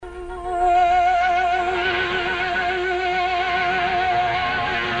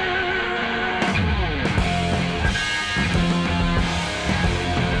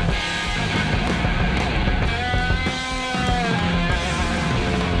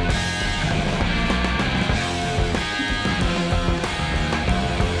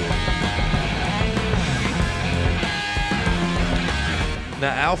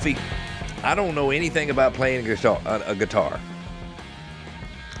Alfie, I don't know anything about playing a guitar,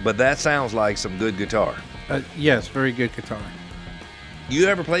 but that sounds like some good guitar. Yes, very good guitar. You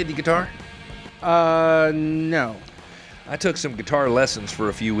ever played the guitar? No. I took some guitar lessons for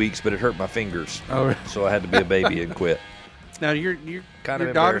a few weeks, but it hurt my fingers. Oh, really? So I had to be a baby and quit. Now, your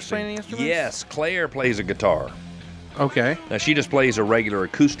daughter's playing any instruments? Yes, Claire plays a guitar. Okay. Now, she just plays a regular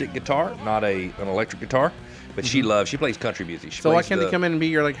acoustic guitar, not an electric guitar, but she plays country music. So why can't they come in and be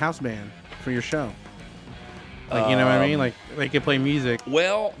your house band for your show? You know what I mean? Like, they can play music.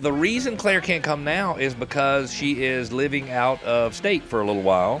 Well, the reason Claire can't come now is because she is living out of state for a little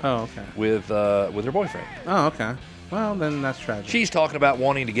while. Oh, okay. With her boyfriend. Oh, okay. Well, then that's tragic. She's talking about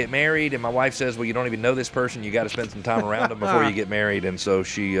wanting to get married, and my wife says, well, you don't even know this person. You got to spend some time around them before you get married. And so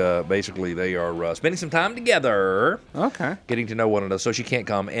she, basically, they are spending some time together. Okay. Getting to know one another, so she can't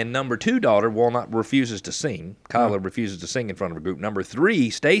come. And number 2 daughter, Walnut, refuses to sing. Kyla refuses to sing in front of a group. Number 3,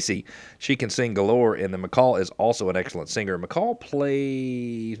 Stacy, she can sing galore, and then McCall is also an excellent singer. McCall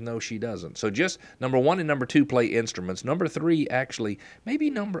plays, no, she doesn't. So just number 1 and number 2 play instruments. Number 3, actually,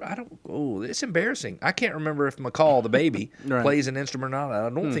 it's embarrassing. I can't remember if McCall, the baby, plays an instrument or not. I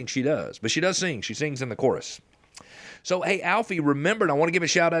don't think she does, but she does sing. She sings in the chorus. So, hey, Alfie, remembered, I want to give a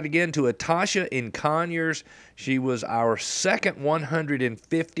shout-out again to Atasha in Conyers. She was our second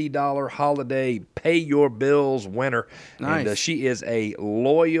 $150 holiday Pay Your Bills winner. Nice. And she is a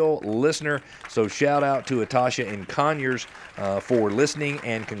loyal listener. So shout-out to Atasha in Conyers for listening,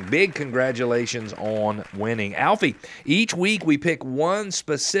 and big congratulations on winning. Alfie, each week we pick one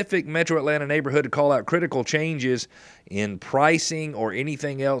specific Metro Atlanta neighborhood to call out critical changes in pricing or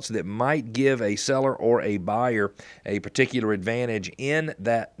anything else that might give a seller or a buyer a particular advantage in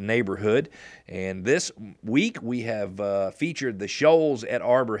that neighborhood. And this week we have featured the Shoals at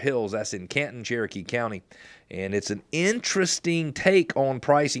Arbor Hills. That's in Canton, Cherokee County. And it's an interesting take on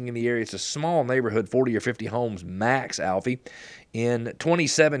pricing in the area. It's a small neighborhood, 40 or 50 homes max, Alfie. In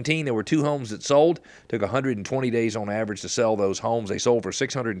 2017, there were 2 homes that sold. Took 120 days on average to sell those homes. They sold for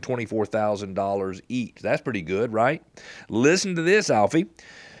 $624,000 each. That's pretty good, right? Listen to this, Alfie.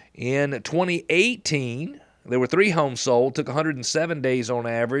 In 2018, there were 3 homes sold. Took 107 days on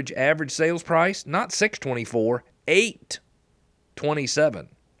average. Average sales price, not $624,000, $827,000.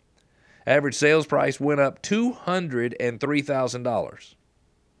 Average sales price went up $203,000.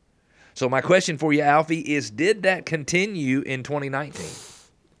 So my question for you, Alfie, is did that continue in 2019?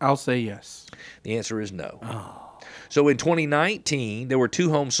 I'll say yes. The answer is no. Oh. So in 2019, there were 2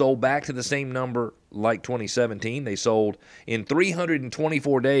 homes sold back to the same number like 2017. They sold in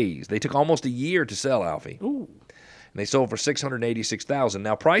 324 days. They took almost a year to sell, Alfie. Ooh. And they sold for $686,000.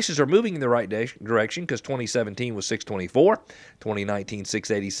 Now, prices are moving in the right direction because 2017 was $624, 2019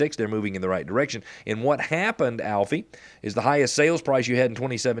 $686. They're moving in the right direction. And what happened, Alfie, is the highest sales price you had in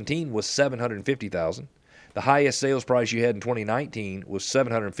 2017 was $750,000. The highest sales price you had in 2019 was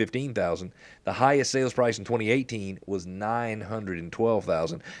 $715,000. The highest sales price in 2018 was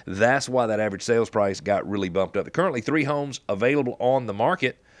 $912,000. That's why that average sales price got really bumped up. Currently, 3 homes available on the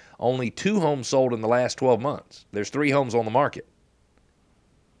market. Only 2 homes sold in the last 12 months. There's 3 homes on the market.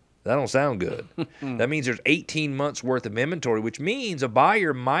 That don't sound good. That means there's 18 months worth of inventory, which means a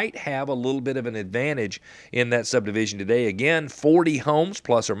buyer might have a little bit of an advantage in that subdivision today. Again, 40 homes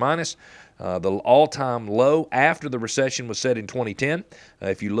plus or minus. The all-time low after the recession was set in 2010.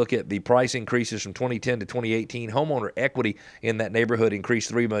 If you look at the price increases from 2010 to 2018, homeowner equity in that neighborhood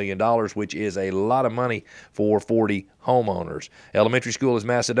increased $3 million, which is a lot of money for 40 homeowners. Elementary school is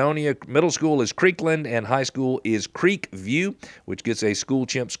Macedonia, middle school is Creekland, and high school is Creek View, which gets a school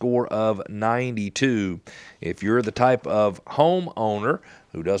chimp score of 92. If you're the type of homeowner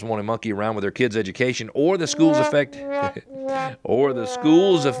who doesn't want to monkey around with their kids' education or the school's effect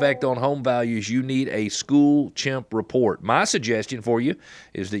on home values, you need a school chimp report. My suggestion for you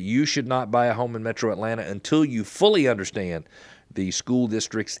is that you should not buy a home in Metro Atlanta until you fully understand the school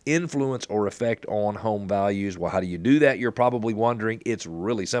district's influence or effect on home values. Well, how do you do that? You're probably wondering. It's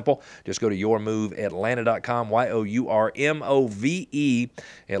really simple. Just go to yourmoveatlanta.com, YOURMOVE,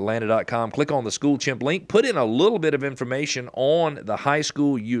 Atlanta.com. Click on the School Chimp link. Put in a little bit of information on the high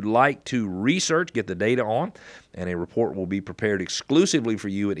school you'd like to research, get the data on, and a report will be prepared exclusively for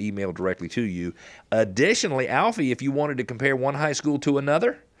you and emailed directly to you. Additionally, Alfie, if you wanted to compare one high school to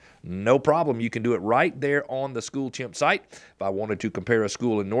another, No problem. You can do it right there on the School Chimp site. If I wanted to compare a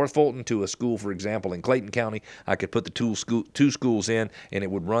school in North Fulton to a school, for example, in Clayton County, I could put the two schools in, and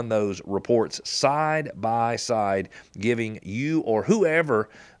it would run those reports side by side, giving you or whoever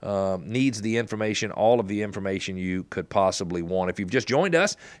needs the information, all of the information you could possibly want. If you've just joined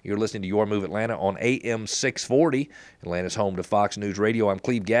us, you're listening to Your Move Atlanta on AM 640, Atlanta's home to Fox News Radio. I'm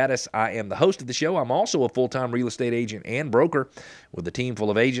Cleve Gaddis. I am the host of the show. I'm also a full-time real estate agent and broker with a team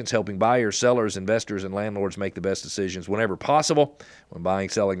full of agents helping buyers, sellers, investors, and landlords make the best decisions whenever possible when buying,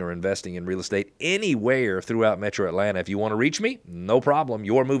 selling, or investing in real estate anywhere throughout Metro Atlanta. If you want to reach me, no problem.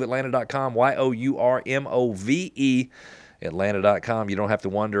 YourMoveAtlanta.com, YOURMOVE, Atlanta.com. You don't have to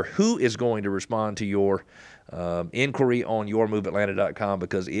wonder who is going to respond to your inquiry on YourMoveAtlanta.com,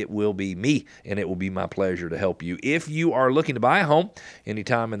 because it will be me, and it will be my pleasure to help you. If you are looking to buy a home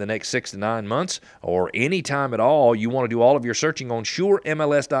anytime in the next 6 to 9 months, or any time at all, you want to do all of your searching on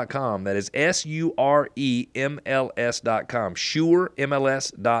SureMLS.com. That is SureMLS.com.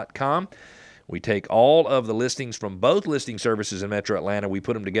 SureMLS.com. We take all of the listings from both listing services in Metro Atlanta. We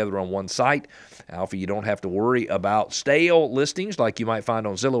put them together on one site. Alfie, you don't have to worry about stale listings like you might find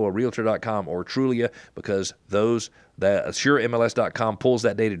on Zillow or Realtor.com or Trulia, because SureMLS.com pulls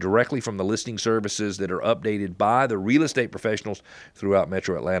that data directly from the listing services that are updated by the real estate professionals throughout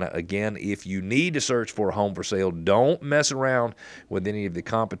Metro Atlanta. Again, if you need to search for a home for sale, don't mess around with any of the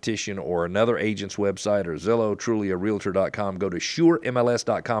competition or another agent's website or Zillow, Trulia, Realtor.com. Go to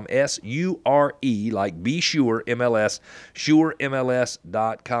SureMLS.com, S-U-R-E, like be sure, MLS,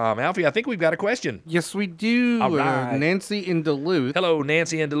 SureMLS.com. Alfie, I think we've got a question. Yes, we do. All right. Nancy in Duluth. Hello,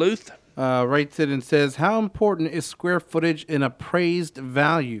 Nancy in Duluth. Writes it and says, how important is square footage in appraised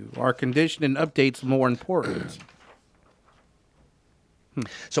value? Are condition and updates more important?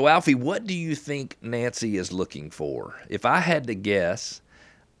 So, Alfie, what do you think Nancy is looking for? If I had to guess,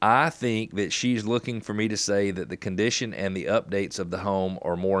 I think that she's looking for me to say that the condition and the updates of the home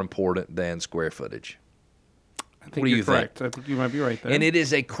are more important than square footage. I think you're correct. I think you might be right there. And it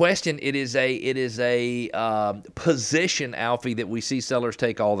is a question. It is a position, Alfie, that we see sellers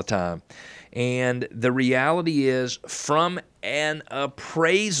take all the time. And the reality is, from an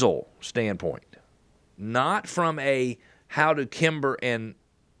appraisal standpoint, not from a how do Kimber and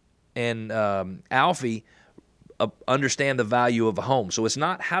Alfie understand the value of a home. So it's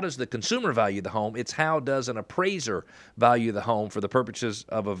not how does the consumer value the home, it's how does an appraiser value the home for the purposes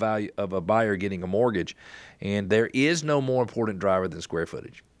of a value of a buyer getting a mortgage. And there is no more important driver than square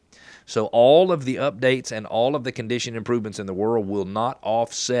footage. So all of the updates and all of the condition improvements in the world will not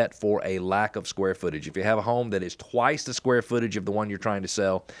offset for a lack of square footage. If you have a home that is twice the square footage of the one you're trying to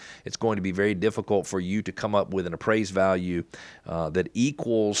sell, it's going to be very difficult for you to come up with an appraised value that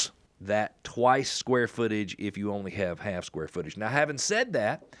equals that twice square footage if you only have half square footage. Now, having said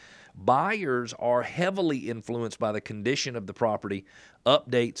that, buyers are heavily influenced by the condition of the property,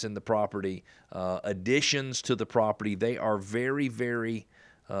 updates in the property, additions to the property. They are very, very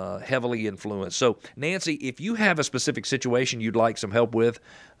heavily influenced. So, Nancy, if you have a specific situation you'd like some help with,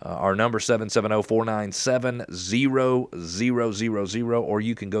 our number 770-497-0000, or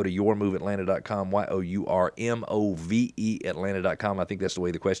you can go to yourmoveatlanta.com, YOURMOVE Atlanta.com. I think that's the way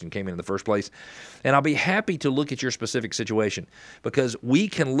the question came in the first place. And I'll be happy to look at your specific situation, because we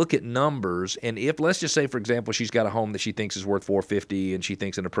can look at numbers, and if, let's just say, for example, she's got a home that she thinks is worth $450 and she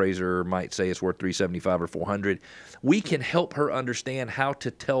thinks an appraiser might say it's worth $375 or $400, we can help her understand how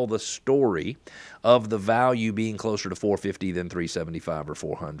to tell the story of the value being closer to $450 than $375 or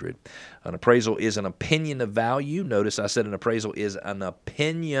 $400. An appraisal is an opinion of value. Notice I said an appraisal is an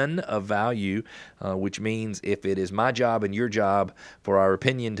opinion of value, which means if it is my job and your job for our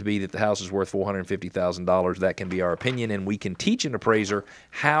opinion to be that the house is worth $450,000, that can be our opinion, and we can teach an appraiser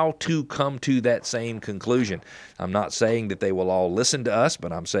how to come to that same conclusion. I'm not saying that they will all listen to us,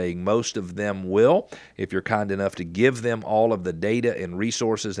 but I'm saying most of them will, if you're kind enough to give them all of the data and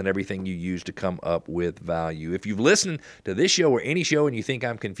resources and everything you use to come up with value. If you've listened to this show or any show and you think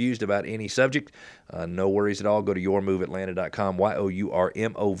I'm confused about any subject, no worries at all. Go to yourmoveatlanta.com,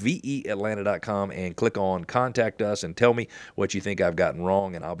 YOURMOVE Atlanta.com, and click on Contact Us and tell me what you think I've gotten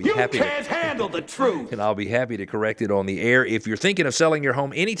wrong, and I'll be happy to handle the truth. And I'll be happy to correct it on the air. If you're thinking of selling your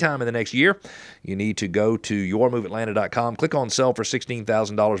home anytime in the next year, you need to go to yourmoveatlanta.com, click on Sell for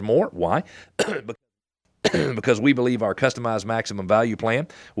 $16,000 more. Why? Because we believe our customized maximum value plan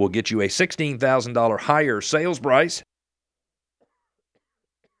will get you a $16,000 higher sales price.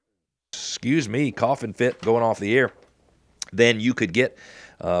 Excuse me, coughing fit going off the air. than you could get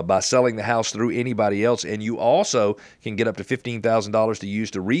by selling the house through anybody else. And you also can get up to $15,000 to use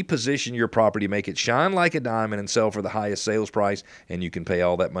to reposition your property, make it shine like a diamond, and sell for the highest sales price. And you can pay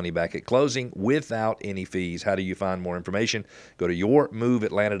all that money back at closing without any fees. How do you find more information? Go to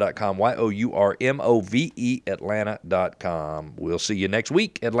yourmoveatlanta.com, YOURMOVE Atlanta.com. We'll see you next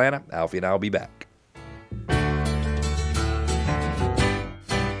week, Atlanta. Alfie and I will be back.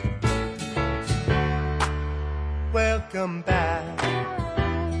 Welcome back.